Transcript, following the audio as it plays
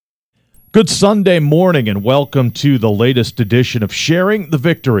Good Sunday morning and welcome to the latest edition of Sharing the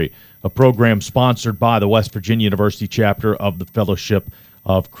Victory, a program sponsored by the West Virginia University chapter of the Fellowship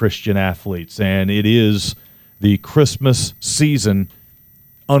of Christian Athletes. And it is the Christmas season.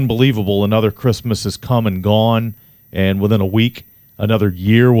 Unbelievable. Another Christmas has come and gone, and within a week, another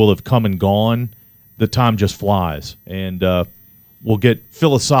year will have come and gone. The time just flies, and we'll get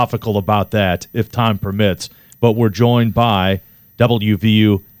philosophical about that if time permits. But we're joined by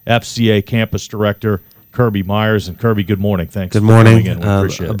WVU FCA Campus Director Kirby Myers. And Kirby, good morning. Thanks for coming in. We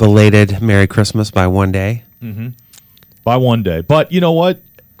appreciate it. A belated Merry Christmas by one day. Mm-hmm. By one day. But you know what?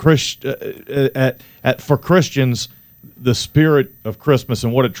 For Christians, the spirit of Christmas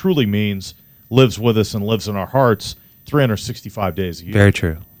and what it truly means lives with us and lives in our hearts 365 days a year. Very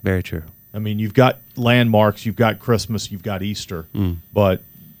true. Very true. I mean, you've got landmarks, you've got Christmas, you've got Easter, but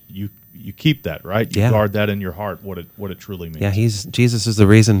you keep that, right? You guard that in your heart, what it truly means. Yeah, Jesus is the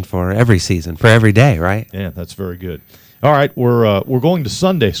reason for every season, for every day, right? Yeah, that's very good. All right, we're going to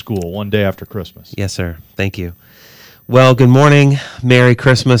Sunday school one day after Christmas. Yes, sir. Thank you. Well, good morning. Merry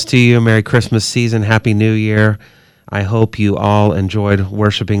Christmas to you. Merry Christmas season. Happy New Year. I hope you all enjoyed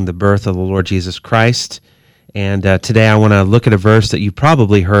worshiping the birth of the Lord Jesus Christ. And today I want to look at a verse that you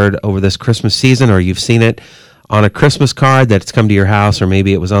probably heard over this Christmas season, or you've seen it on a Christmas card that's come to your house, or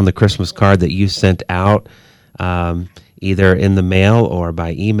maybe it was on the Christmas card that you sent out, either in the mail or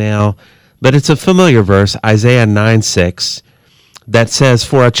by email. But it's a familiar verse, Isaiah 9:6, that says,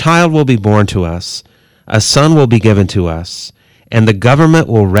 "For a child will be born to us, a son will be given to us, and the government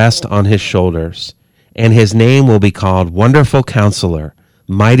will rest on his shoulders, and his name will be called Wonderful Counselor,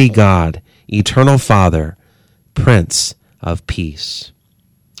 Mighty God, Eternal Father, Prince of Peace."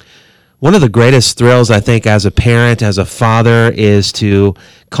 One of the greatest thrills, I think, as a parent, as a father, is to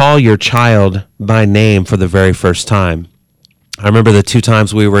call your child by name for the very first time. I remember the 2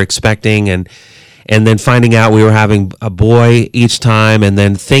 times we were expecting and then finding out we were having a boy each time, and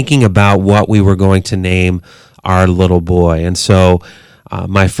then thinking about what we were going to name our little boy. And so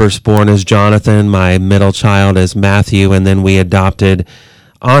my firstborn is Jonathan, my middle child is Matthew, and then we adopted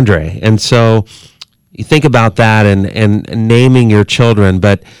Andre. And so you think about that and naming your children,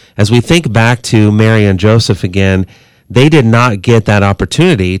 but as we think back to Mary and Joseph again, they did not get that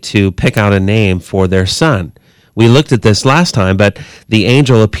opportunity to pick out a name for their son. We looked at this last time, but the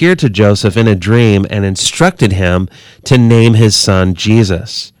angel appeared to Joseph in a dream and instructed him to name his son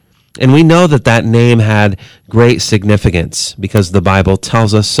Jesus. And we know that name had great significance because the Bible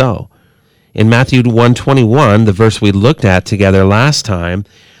tells us so. In Matthew 1:21, the verse we looked at together last time,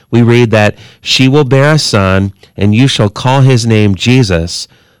 we read that she will bear a son, and you shall call his name Jesus,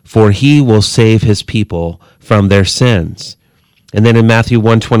 for he will save his people from their sins. And then in Matthew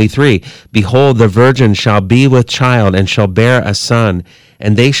 1:23, behold, the virgin shall be with child and shall bear a son,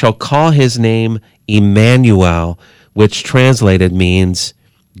 and they shall call his name Emmanuel, which translated means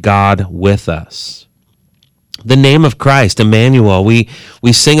God with us. The name of Christ, Emmanuel, we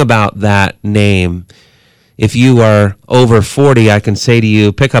sing about that name. If you are over 40, I can say to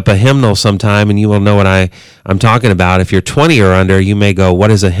you, pick up a hymnal sometime and you will know what I'm talking about. If you're 20 or under, you may go,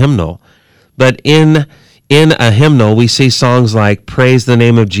 what is a hymnal? But in a hymnal, we see songs like Praise the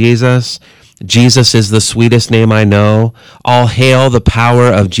Name of Jesus, Jesus is the sweetest name I know, All hail the power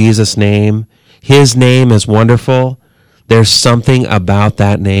of Jesus' name, His name is wonderful. There's something about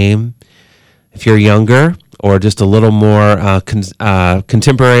that name. If you're younger or just a little more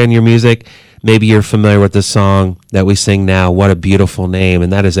contemporary in your music, maybe you're familiar with the song that we sing now, What a Beautiful Name,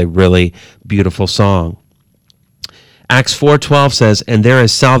 and that is a really beautiful song. Acts 4:12 says, "And there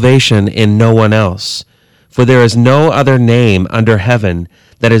is salvation in no one else, for there is no other name under heaven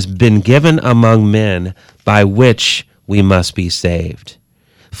that has been given among men by which we must be saved."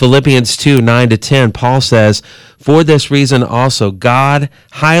 Philippians 2:9-10, Paul says, "For this reason also God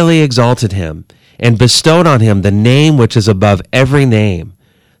highly exalted him and bestowed on him the name which is above every name,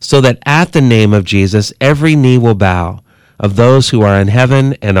 so that at the name of Jesus every knee will bow, of those who are in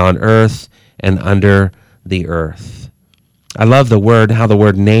heaven and on earth and under the earth." I love how the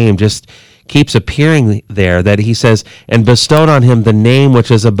word name just keeps appearing there, that he says, "And bestowed on him the name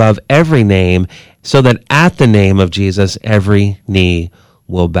which is above every name, so that at the name of Jesus every knee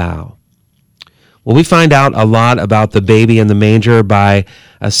will bow." Well, we find out a lot about the baby in the manger by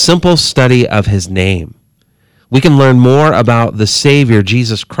a simple study of his name. We can learn more about the Savior,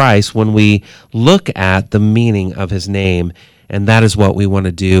 Jesus Christ, when we look at the meaning of his name, and that is what we want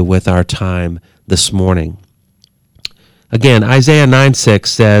to do with our time this morning. Again, Isaiah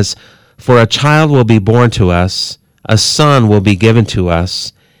 9:6 says, "For a child will be born to us, a son will be given to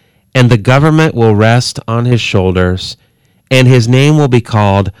us, and the government will rest on his shoulders, and his name will be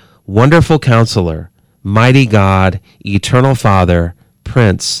called Wonderful Counselor, Mighty God, Eternal Father,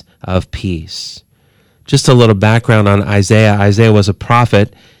 Prince of Peace. Just a little background on Isaiah. Isaiah was a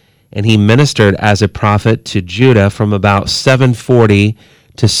prophet, and he ministered as a prophet to Judah from about 740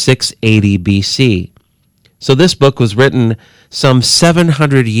 to 680 BC. So this book was written some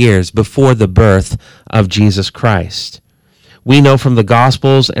 700 years before the birth of Jesus Christ. We know from the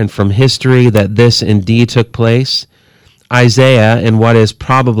Gospels and from history that this indeed took place. Isaiah, in what is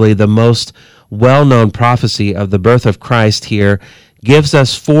probably the most well-known prophecy of the birth of Christ here, gives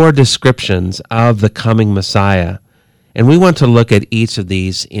us 4 descriptions of the coming Messiah. And we want to look at each of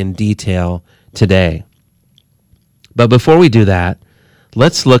these in detail today. But before we do that,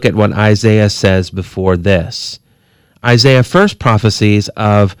 let's look at what Isaiah says before this. Isaiah first prophesies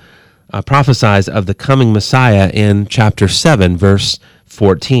of the coming Messiah in chapter 7, verse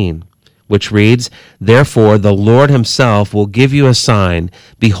 14, which reads, "Therefore the Lord himself will give you a sign.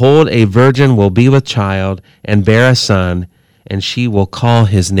 Behold, a virgin will be with child and bear a son, and she will call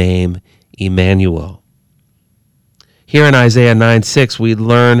his name Emmanuel." Here in Isaiah 9:6, we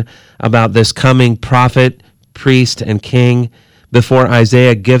learn about this coming prophet, priest, and king before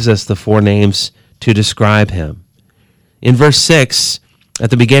Isaiah gives us the 4 names to describe him. In verse 6, at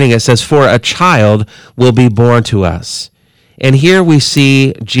the beginning, it says, "For a child will be born to us." And here we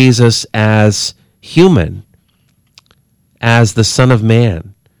see Jesus as human, as the Son of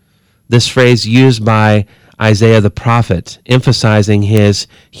Man. This phrase used by Isaiah the prophet, emphasizing his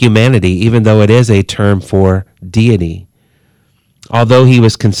humanity, even though it is a term for deity. Although he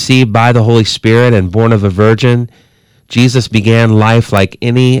was conceived by the Holy Spirit and born of a virgin, Jesus began life like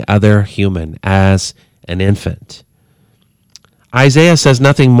any other human, as an infant. Isaiah says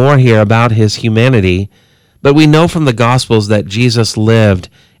nothing more here about his humanity, but we know from the Gospels that Jesus lived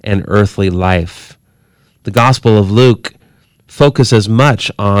an earthly life. The Gospel of Luke focuses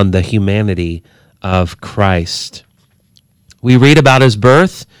much on the humanity of Christ. We read about his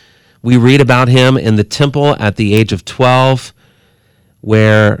birth. We read about him in the temple at the age of 12,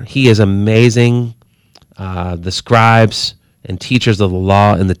 where he is amazing, the scribes and teachers of the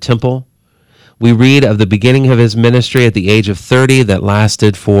law in the temple. We read of the beginning of his ministry at the age of 30 that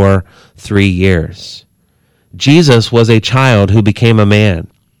lasted for 3 years. Jesus was a child who became a man.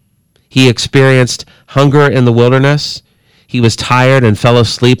 He experienced hunger in the wilderness. He was tired and fell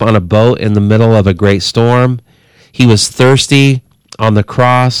asleep on a boat in the middle of a great storm. He was thirsty on the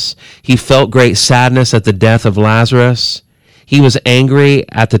cross. He felt great sadness at the death of Lazarus. He was angry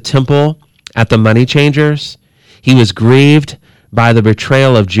at the temple, at the money changers. He was grieved by the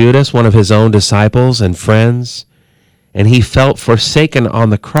betrayal of Judas, one of his own disciples and friends. And he felt forsaken on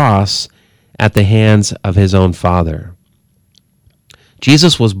the cross at the hands of his own Father.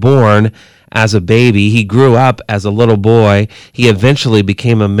 Jesus was born as a baby. He grew up as a little boy. He eventually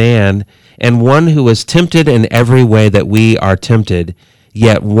became a man, and one who was tempted in every way that we are tempted,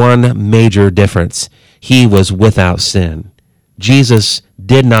 yet one major difference: he was without sin. Jesus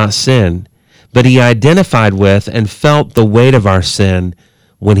did not sin, but he identified with and felt the weight of our sin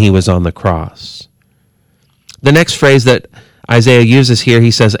when he was on the cross. The next phrase that Isaiah uses here,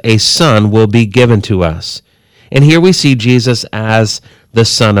 he says, "A son will be given to us." And here we see Jesus as the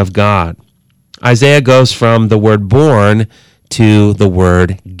Son of God. Isaiah goes from the word born to the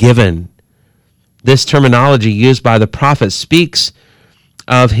word given. This terminology used by the prophet speaks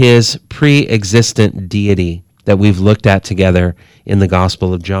of his pre-existent deity that we've looked at together in the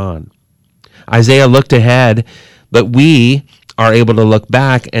Gospel of John. Isaiah looked ahead, but we are able to look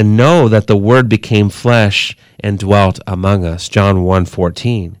back and know that the Word became flesh and dwelt among us. John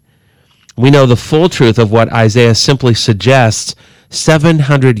 1:14. We know the full truth of what Isaiah simply suggests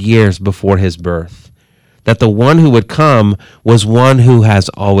 700 years before his birth, that the one who would come was one who has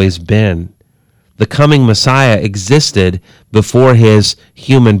always been. The coming Messiah existed before his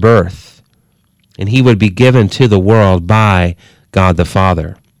human birth, and he would be given to the world by God the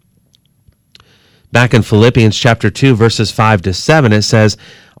Father. Back in Philippians chapter 2, verses 5 to 7, it says,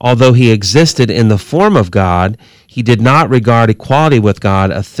 "Although he existed in the form of God, he did not regard equality with God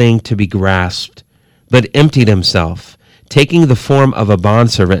a thing to be grasped, but emptied himself, taking the form of a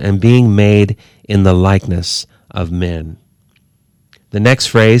bondservant and being made in the likeness of men." The next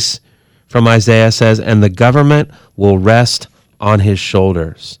phrase from Isaiah says, "And the government will rest on his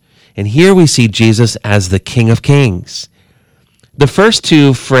shoulders." And here we see Jesus as the King of Kings. The first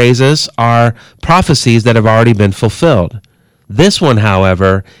 2 phrases are prophecies that have already been fulfilled. This one,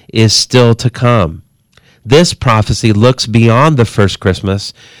 however, is still to come. This prophecy looks beyond the first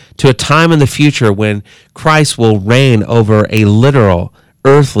Christmas to a time in the future when Christ will reign over a literal,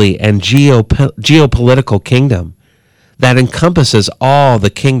 earthly, and geopolitical kingdom. that encompasses all the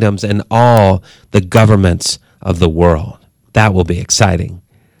kingdoms and all the governments of the world. That will be exciting.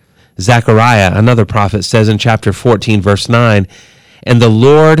 Zechariah, another prophet, says in chapter 14, verse 9, "And the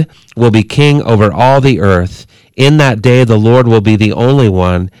Lord will be king over all the earth. In that day the Lord will be the only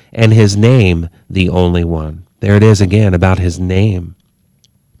one, and his name the only one." There it is again about his name.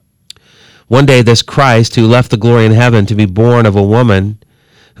 One day this Christ, who left the glory in heaven to be born of a woman,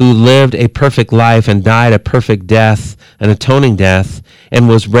 who lived a perfect life and died a perfect death, an atoning death, and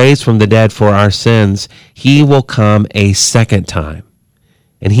was raised from the dead for our sins, he will come a second time,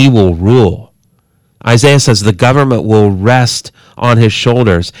 and he will rule. Isaiah says the government will rest on his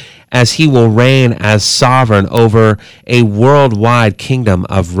shoulders as he will reign as sovereign over a worldwide kingdom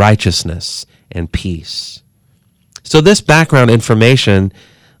of righteousness and peace. So this background information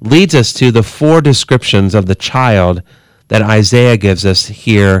leads us to the four descriptions of the child that Isaiah gives us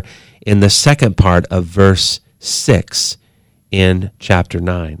here in the second part of verse 6 in chapter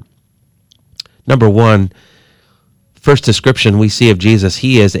 9. Number one, first description we see of Jesus,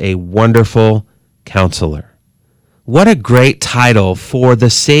 he is a wonderful counselor. What a great title for the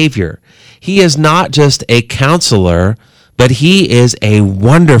Savior. He is not just a counselor, but he is a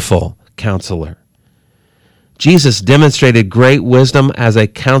wonderful counselor. Jesus demonstrated great wisdom as a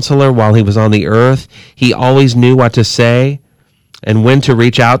counselor while he was on the earth. He always knew what to say and when to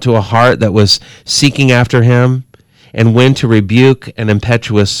reach out to a heart that was seeking after him and when to rebuke an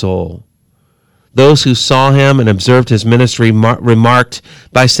impetuous soul. Those who saw him and observed his ministry remarked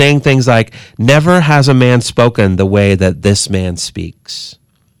by saying things like, "Never has a man spoken the way that this man speaks."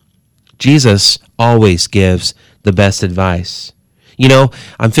 Jesus always gives the best advice. You know,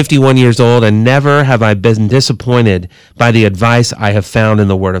 I'm 51 years old, and never have I been disappointed by the advice I have found in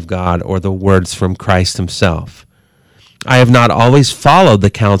the Word of God or the words from Christ himself. I have not always followed the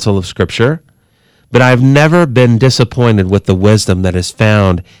counsel of Scripture, but I have never been disappointed with the wisdom that is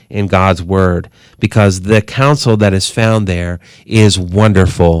found in God's Word, because the counsel that is found there is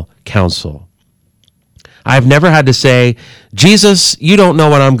wonderful counsel. I've never had to say, "Jesus, you don't know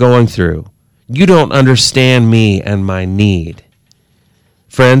what I'm going through. You don't understand me and my need."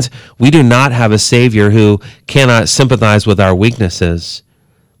 Friends, we do not have a Savior who cannot sympathize with our weaknesses.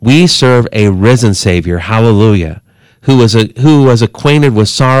 We serve a risen Savior, hallelujah, who was acquainted with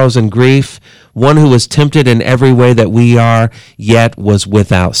sorrows and grief, one who was tempted in every way that we are, yet was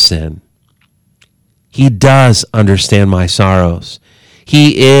without sin. He does understand my sorrows.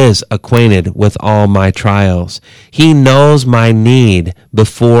 He is acquainted with all my trials. He knows my need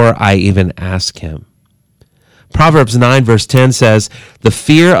before I even ask him. Proverbs 9 verse 10 says, "The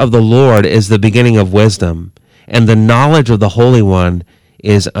fear of the Lord is the beginning of wisdom, and the knowledge of the Holy One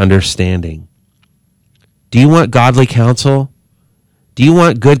is understanding." Do you want godly counsel? Do you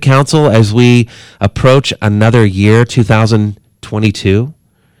want good counsel as we approach another year, 2022?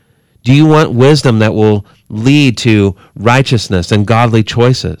 Do you want wisdom that will lead to righteousness and godly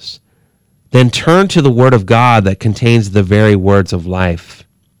choices? Then turn to the Word of God that contains the very words of life.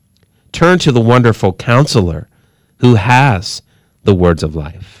 Turn to the wonderful counselor who has the words of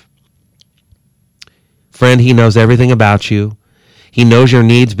life. Friend, he knows everything about you. He knows your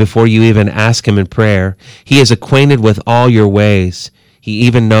needs before you even ask him in prayer. He is acquainted with all your ways. He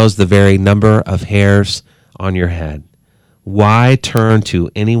even knows the very number of hairs on your head. Why turn to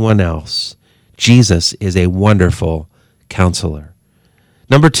anyone else? Jesus is a wonderful counselor.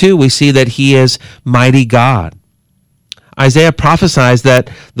 Number two, we see that he is mighty God. Isaiah prophesies that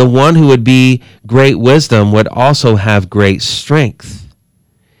the one who would be great wisdom would also have great strength.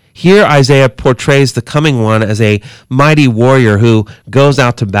 Here Isaiah portrays the coming one as a mighty warrior who goes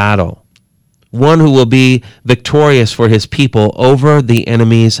out to battle, one who will be victorious for his people over the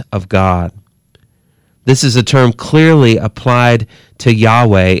enemies of God. This is a term clearly applied to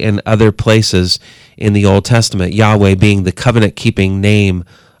Yahweh in other places in the Old Testament, Yahweh being the covenant-keeping name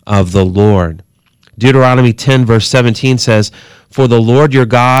of the Lord. Deuteronomy 10 verse 17 says, "For the Lord your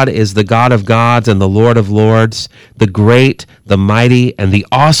God is the God of gods and the Lord of lords, the great, the mighty, and the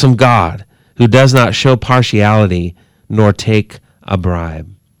awesome God, who does not show partiality nor take a bribe."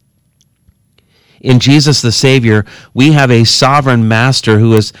 In Jesus the Savior, we have a sovereign master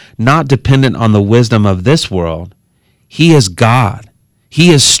who is not dependent on the wisdom of this world. He is God.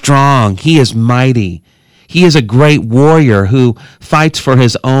 He is strong. He is mighty. He is a great warrior who fights for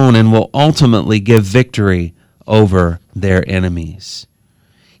his own and will ultimately give victory over their enemies.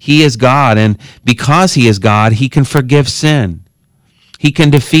 He is God, and because he is God, he can forgive sin. He can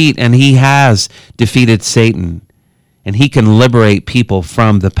defeat, and he has defeated Satan, and he can liberate people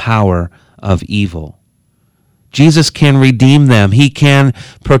from the power of evil. Jesus can redeem them. He can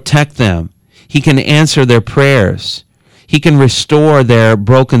protect them. He can answer their prayers. He can restore their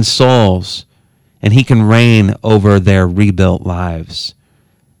broken souls, and he can reign over their rebuilt lives.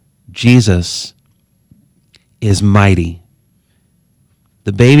 Jesus is mighty.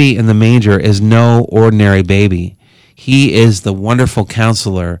 The baby in the manger is no ordinary baby. He is the wonderful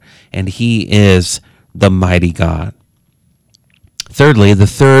counselor, and he is the mighty God. Thirdly, the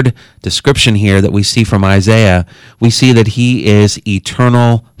third description here that we see from Isaiah, we see that he is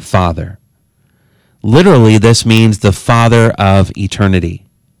eternal Father. Literally, this means the Father of eternity.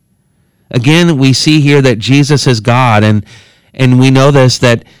 Again, we see here that Jesus is God, and we know this,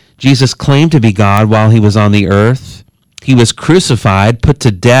 that Jesus claimed to be God while he was on the earth. He was crucified, put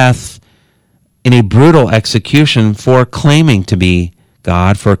to death in a brutal execution for claiming to be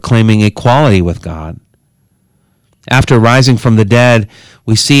God, for claiming equality with God. After rising from the dead,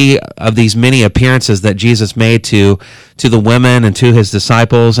 we see of these many appearances that Jesus made to the women and to his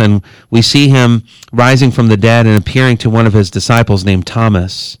disciples, and we see him rising from the dead and appearing to one of his disciples named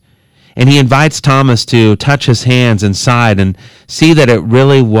Thomas. And he invites Thomas to touch his hands and side and see that it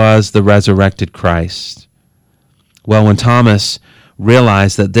really was the resurrected Christ. Well, when Thomas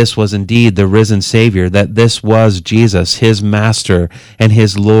realized that this was indeed the risen Savior, that this was Jesus, his Master and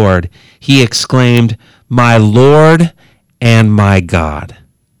his Lord, he exclaimed, "My Lord and my God."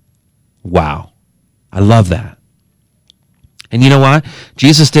 Wow. I love that. And you know what?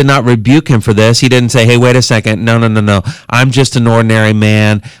 Jesus did not rebuke him for this. He didn't say, "Hey, wait a second. No. I'm just an ordinary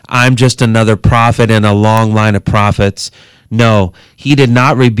man. I'm just another prophet in a long line of prophets." No, he did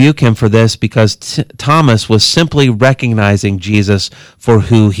not rebuke him for this because Thomas was simply recognizing Jesus for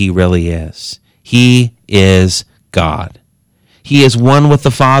who he really is. He is God. He is one with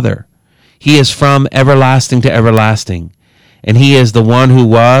the Father. He is from everlasting to everlasting. And he is the one who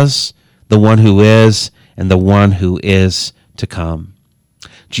was, the one who is, and the one who is to come.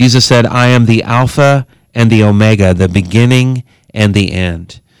 Jesus said, "I am the Alpha and the Omega, the beginning and the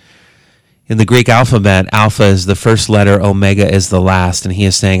end." In the Greek alphabet, Alpha is the first letter, Omega is the last, and he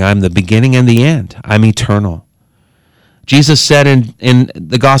is saying, I'm the beginning and the end. I'm eternal. Jesus said in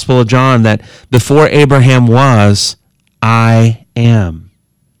the Gospel of John that before Abraham was, I am,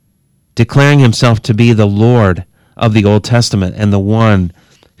 declaring himself to be the Lord of the Old Testament and the one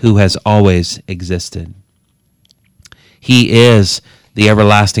who has always existed. He is the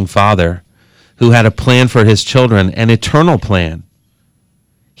everlasting Father who had a plan for his children, an eternal plan.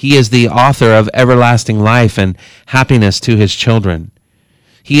 He is the author of everlasting life and happiness to his children.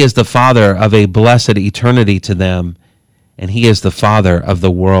 He is the Father of a blessed eternity to them, and he is the Father of the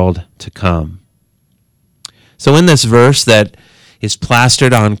world to come. So in this verse that is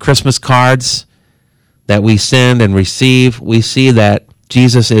plastered on Christmas cards that we send and receive, we see that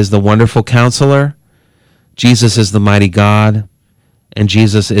Jesus is the wonderful counselor, Jesus is the mighty God, and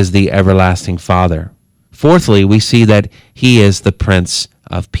Jesus is the everlasting Father. Fourthly, we see that he is the Prince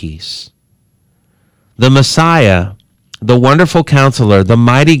of Peace. The Messiah, the wonderful counselor, the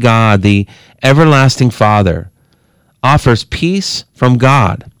mighty God, the everlasting Father, offers peace from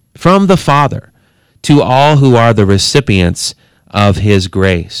God, from the Father, to all who are the recipients of his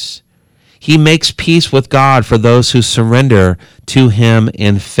grace. He makes peace with God for those who surrender to him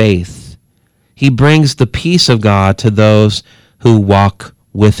in faith. He brings the peace of God to those who walk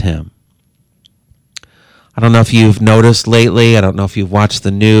with him. I don't know if you've noticed lately, I don't know if you've watched the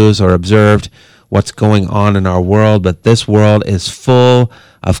news or observed what's going on in our world, but this world is full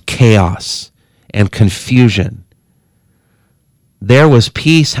of chaos and confusion. There was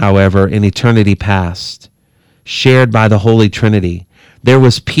peace, however, in eternity past, shared by the Holy Trinity. There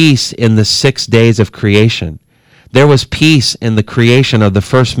was peace in the 6 days of creation. There was peace in the creation of the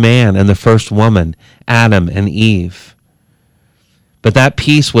first man and the first woman, Adam and Eve. But that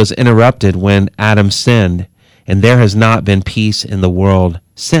peace was interrupted when Adam sinned, and there has not been peace in the world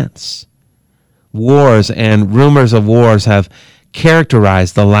since. Wars and rumors of wars have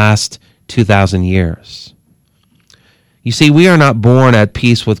characterized the last 2,000 years. You see, we are not born at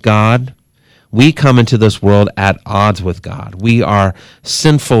peace with God. We come into this world at odds with God. We are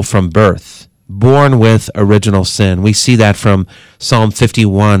sinful from birth, born with original sin. We see that from Psalm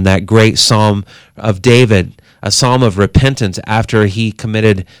 51, that great psalm of David, a psalm of repentance after he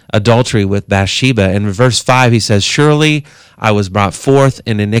committed adultery with Bathsheba. In verse 5, he says, "Surely I was brought forth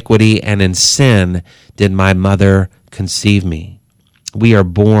in iniquity, and in sin did my mother conceive me." We are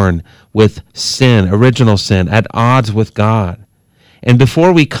born with sin, original sin, at odds with God. And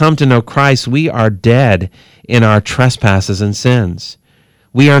before we come to know Christ, we are dead in our trespasses and sins.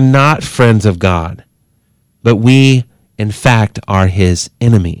 We are not friends of God, but we, in fact, are his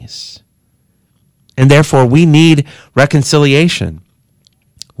enemies. And therefore, we need reconciliation.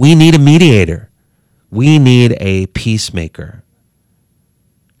 We need a mediator. We need a peacemaker.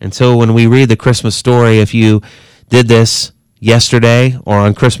 And so when we read the Christmas story, if you did this yesterday or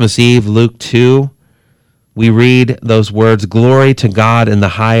on Christmas Eve, Luke 2, we read those words, "Glory to God in the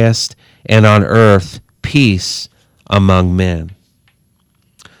highest, and on earth peace among men."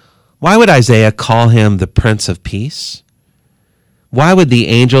 Why would Isaiah call him the Prince of Peace? Why would the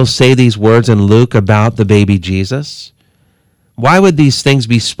angels say these words in Luke about the baby Jesus? Why would these things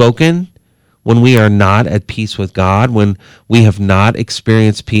be spoken when we are not at peace with God, when we have not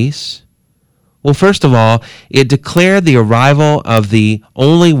experienced peace? Well, first of all, it declared the arrival of the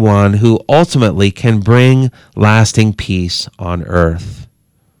only one who ultimately can bring lasting peace on earth.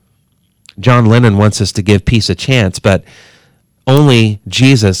 John Lennon wants us to give peace a chance, but only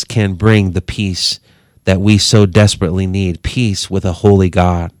Jesus can bring the peace that we so desperately need, peace with a holy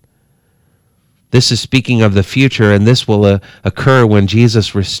God. This is speaking of the future, and this will occur when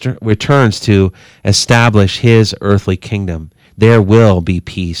Jesus returns to establish his earthly kingdom. There will be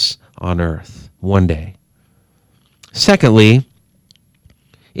peace on earth one day. Secondly,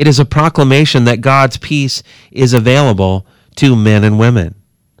 it is a proclamation that God's peace is available to men and women.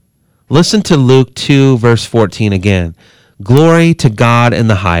 Listen to Luke 2, verse 14 again. "Glory to God in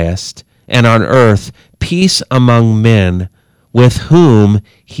the highest, and on earth peace among men with whom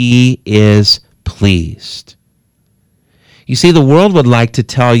he is pleased." You see, the world would like to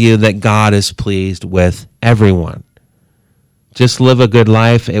tell you that God is pleased with everyone. Just live a good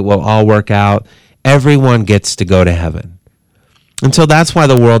life, it will all work out. Everyone gets to go to heaven. And so that's why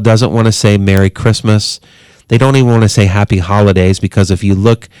the world doesn't want to say Merry Christmas. They don't even want to say Happy Holidays, because if you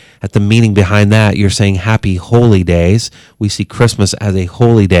look at the meaning behind that, you're saying Happy Holy Days. We see Christmas as a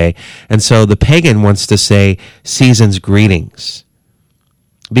holy day. And so the pagan wants to say Season's Greetings,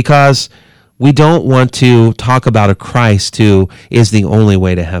 because we don't want to talk about a Christ who is the only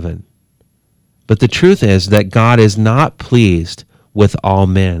way to heaven. But the truth is that God is not pleased with all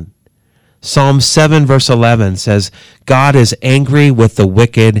men. Psalm 7 verse 11 says, "God is angry with the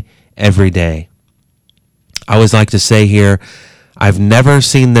wicked every day." I always like to say here, I've never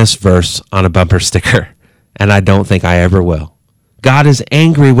seen this verse on a bumper sticker, and I don't think I ever will. God is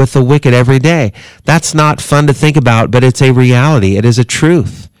angry with the wicked every day. That's not fun to think about, but it's a reality. It is a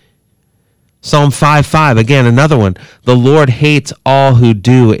truth. Psalm 5:5, again, another one. "The Lord hates all who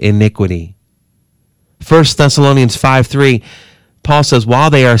do iniquity." 1 Thessalonians 5:3, Paul says, "While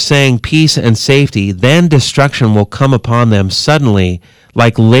they are saying peace and safety, then destruction will come upon them suddenly,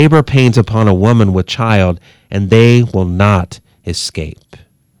 like labor pains upon a woman with child, and they will not escape."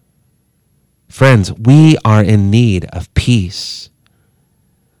 Friends, we are in need of peace.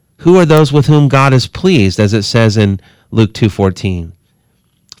 Who are those with whom God is pleased, as it says in Luke 2:14?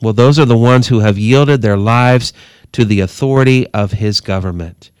 Well, those are the ones who have yielded their lives to the authority of his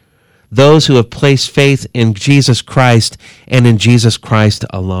government. Those who have placed faith in Jesus Christ and in Jesus Christ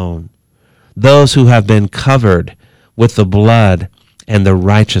alone. Those who have been covered with the blood and the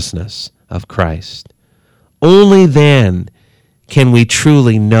righteousness of Christ. Only then can we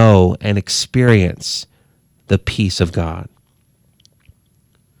truly know and experience the peace of God.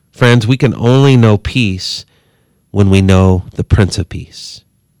 Friends, we can only know peace when we know the Prince of Peace.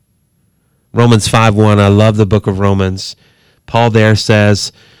 Romans 5:1, I love the book of Romans. Paul there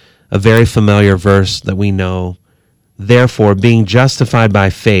says, a very familiar verse that we know, "Therefore, being justified by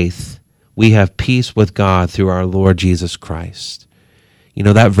faith, we have peace with God through our Lord Jesus Christ." You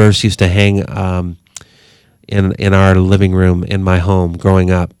know, that verse used to hang in our living room in my home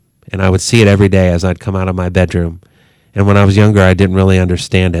growing up, and I would see it every day as I'd come out of my bedroom. And when I was younger, I didn't really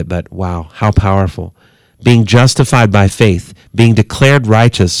understand it, but wow, how powerful. Being justified by faith, being declared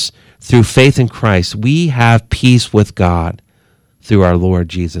righteous through faith in Christ, we have peace with God through our Lord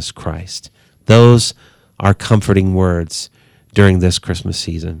Jesus Christ. Those are comforting words during this Christmas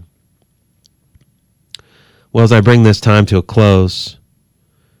season. Well, as I bring this time to a close,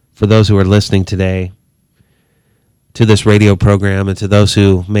 for those who are listening today to this radio program and to those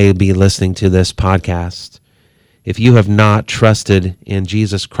who may be listening to this podcast, if you have not trusted in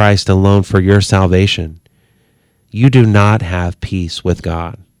Jesus Christ alone for your salvation, you do not have peace with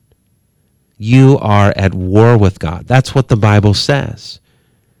God. You are at war with God. That's what the Bible says.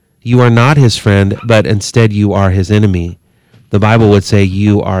 You are not his friend, but instead you are his enemy. The Bible would say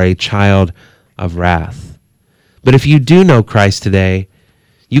you are a child of wrath. But if you do know Christ today,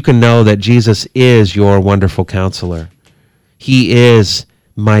 you can know that Jesus is your wonderful counselor. He is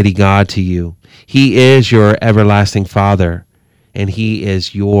mighty God to you. He is your everlasting Father, and he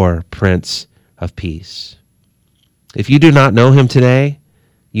is your Prince of Peace. If you do not know him today,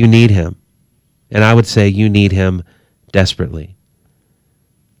 you need him. And I would say you need him desperately.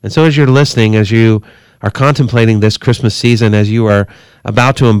 And so as you're listening, as you are contemplating this Christmas season, as you are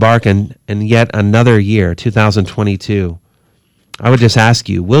about to embark in yet another year, 2022, I would just ask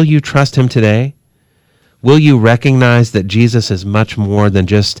you, will you trust him today? Will you recognize that Jesus is much more than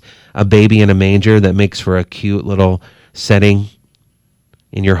just a baby in a manger that makes for a cute little setting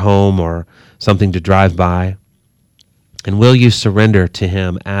in your home or something to drive by? And will you surrender to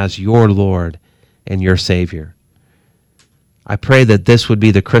him as your Lord and your Savior? I pray that this would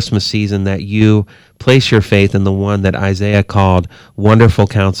be the Christmas season that you place your faith in the one that Isaiah called Wonderful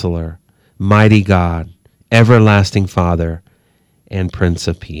Counselor, Mighty God, Everlasting Father, and Prince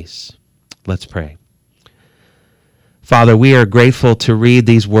of Peace. Let's pray. Father, we are grateful to read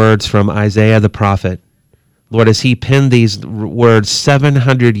these words from Isaiah the prophet. Lord, as he penned these words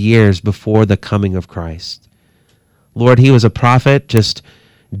 700 years before the coming of Christ. Lord, he was a prophet just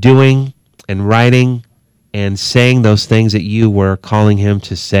doing and writing and saying those things that you were calling him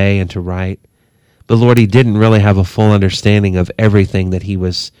to say and to write. But Lord, he didn't really have a full understanding of everything that he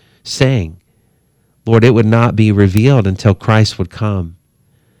was saying. Lord, it would not be revealed until Christ would come.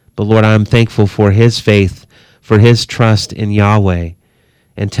 But Lord, I'm thankful for his faith, for his trust in Yahweh,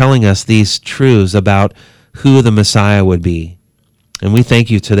 and telling us these truths about who the Messiah would be. And we thank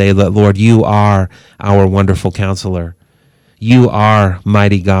you today that, Lord, you are our wonderful counselor. You are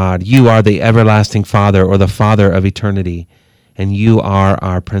mighty God. You are the everlasting Father, or the Father of eternity. And you are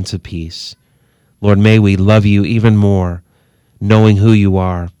our Prince of Peace. Lord, may we love you even more, knowing who you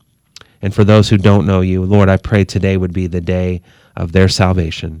are. And for those who don't know you, Lord, I pray today would be the day of their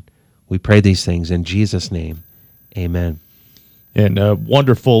salvation. We pray these things in Jesus' name. Amen. And a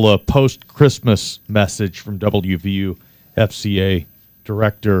wonderful post-Christmas message from WVU FCA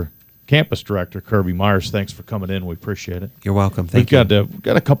Campus Director Kirby Myers. Thanks for coming in. We appreciate it. You're welcome. Thank you. We've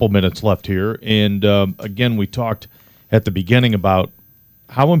got a couple minutes left here. And again, we talked at the beginning about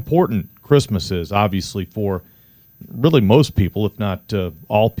how important Christmas is, obviously, for really most people, if not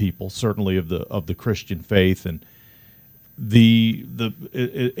all people, certainly of the Christian faith. And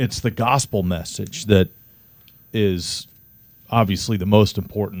it's the gospel message that is obviously the most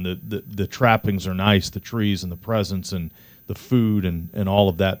important. The trappings are nice, the trees and the presents and the food and all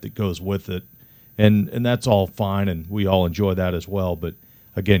of that goes with it. And that's all fine, and we all enjoy that as well. But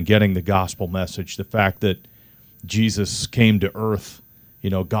again, getting the gospel message, the fact that Jesus came to earth,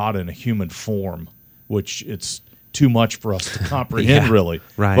 God in a human form, which it's too much for us to comprehend, really.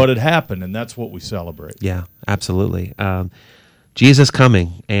 Right. But it happened, and that's what we celebrate. Yeah, absolutely. Jesus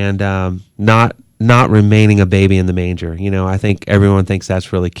coming and not remaining a baby in the manger. I think everyone thinks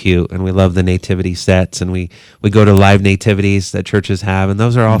that's really cute, and we love the nativity sets, and we go to live nativities that churches have, and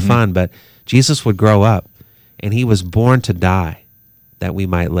those are all fun, but Jesus would grow up, and he was born to die that we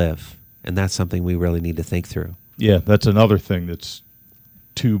might live, and that's something we really need to think through. Yeah, that's another thing that's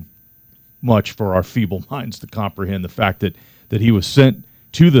too much for our feeble minds to comprehend, the fact that he was sent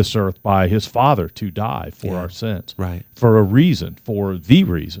to this earth by his Father to die for our sins, right? For a reason, for the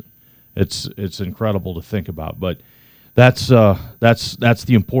reason. It's incredible to think about, but that's the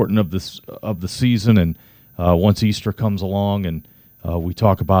importance of the season. And once Easter comes along, and we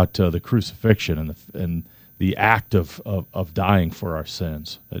talk about the crucifixion and the act of dying for our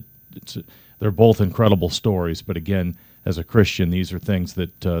sins. They're both incredible stories, but again, as a Christian, these are things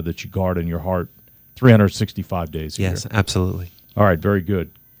that you guard in your heart 365 days a year. Yes, absolutely. All right, very good.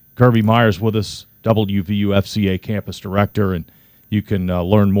 Kirby Myers with us, WVU FCA Campus Director, and you can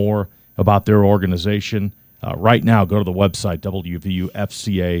learn more about their organization. Right now, go to the website,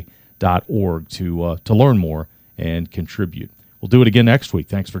 wvufca.org, to learn more and contribute. We'll do it again next week.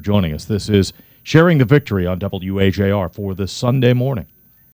 Thanks for joining us. This is Sharing the Victory on WAJR for this Sunday morning.